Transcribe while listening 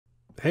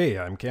Hey,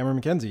 I'm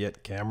Cameron McKenzie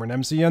at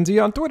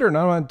CameronMCNZ on Twitter, and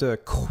I wanted to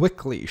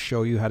quickly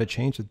show you how to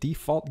change the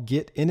default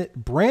git init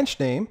branch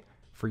name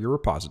for your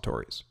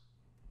repositories.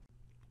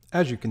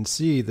 As you can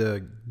see,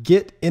 the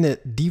git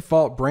init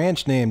default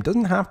branch name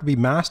doesn't have to be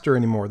master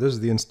anymore. This is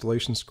the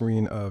installation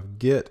screen of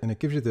Git, and it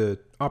gives you the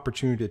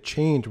opportunity to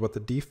change what the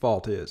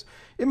default is.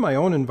 In my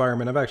own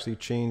environment, I've actually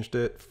changed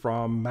it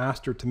from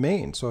master to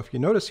main. So if you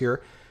notice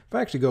here, if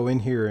I actually go in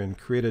here and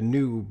create a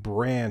new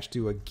branch,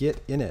 do a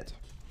git init,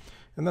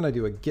 and then I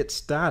do a git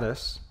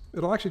status,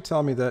 it'll actually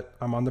tell me that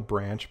I'm on the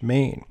branch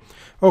main.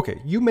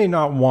 Okay, you may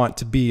not want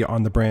to be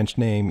on the branch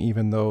name,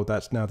 even though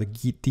that's now the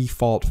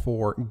default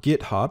for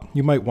GitHub.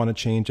 You might want to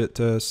change it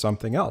to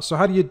something else. So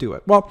how do you do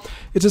it? Well,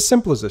 it's as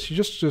simple as this. You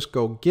just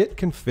go git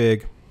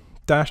config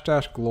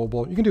 --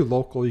 global. You can do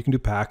local, you can do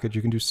package,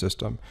 you can do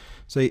system.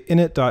 Say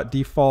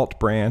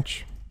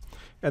init.defaultBranch,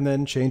 and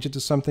then change it to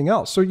something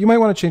else. So you might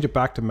want to change it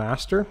back to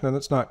master. Now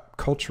that's not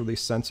culturally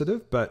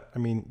sensitive, but I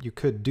mean, you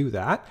could do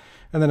that.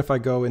 And then if I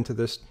go into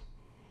this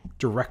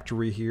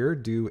directory here,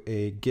 do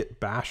a git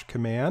bash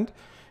command,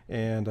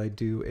 and I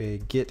do a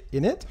git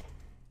init,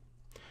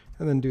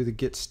 and then do the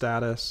git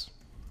status,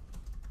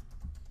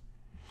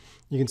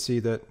 you can see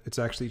that it's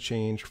actually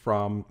changed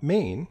from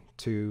main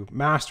to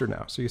master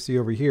now. So you see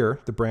over here,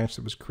 the branch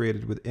that was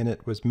created with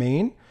init was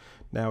main.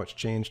 Now it's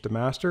changed to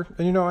master.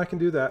 And you know, I can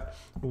do that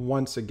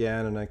once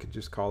again, and I could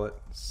just call it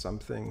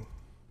something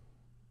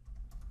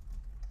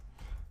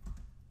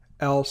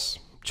else,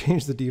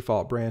 change the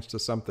default branch to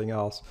something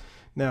else.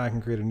 Now I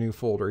can create a new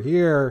folder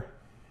here,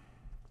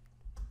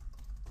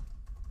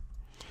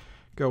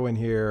 go in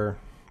here,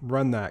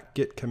 run that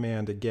git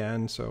command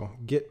again. So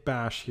git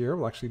bash here,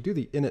 we'll actually do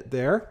the init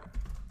there,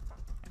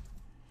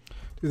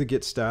 do the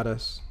git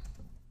status,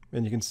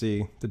 and you can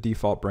see the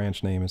default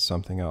branch name is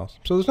something else.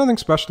 So there's nothing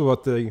special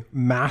about the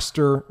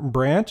master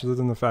branch other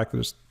than the fact that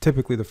it's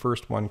typically the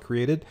first one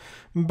created.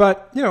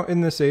 But you know,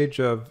 in this age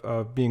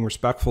of being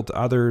respectful to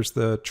others,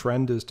 the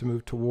trend is to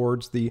move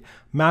towards the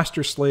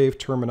master-slave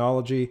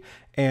terminology.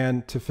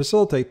 And to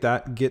facilitate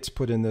that, Git's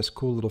put in this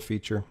cool little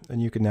feature,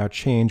 and you can now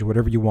change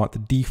whatever you want the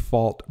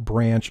default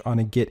branch on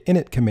a git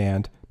init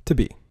command to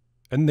be.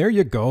 And there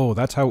you go.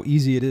 That's how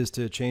easy it is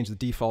to change the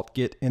default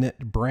git init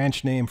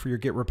branch name for your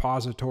Git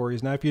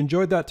repositories. Now, if you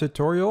enjoyed that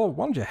tutorial,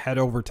 why don't you head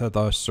over to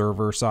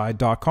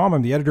theserverside.com.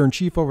 I'm the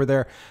editor-in-chief over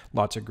there.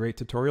 Lots of great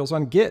tutorials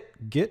on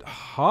Git,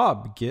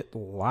 GitHub,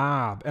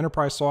 GitLab,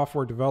 enterprise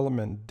software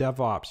development,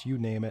 DevOps, you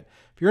name it.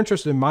 If you're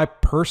interested in my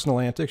personal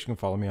antics, you can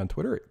follow me on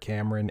Twitter at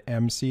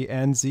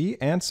CameronMCNZ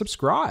and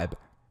subscribe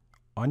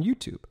on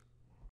YouTube.